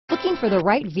Looking for the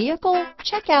right vehicle?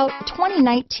 Check out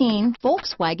 2019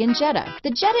 Volkswagen Jetta. The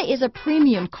Jetta is a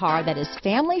premium car that is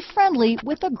family friendly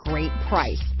with a great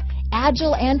price.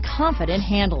 Agile and confident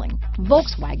handling.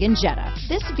 Volkswagen Jetta.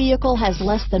 This vehicle has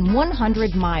less than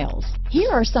 100 miles.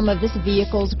 Here are some of this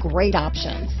vehicle's great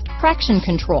options: traction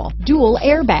control, dual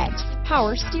airbags,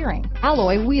 power steering,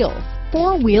 alloy wheels,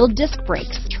 four-wheel disc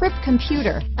brakes, trip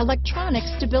computer, electronic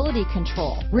stability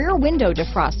control, rear window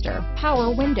defroster,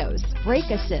 power windows,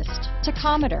 brake assist,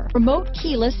 tachometer, remote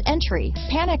keyless entry,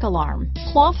 panic alarm,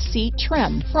 cloth seat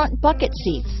trim, front bucket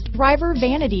seats, driver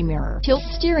vanity mirror, tilt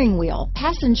steering wheel,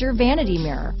 passenger vanity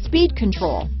mirror, speed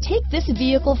control. Take this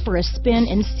vehicle for a spin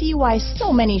and see why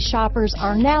so many shoppers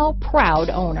are now proud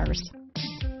owners.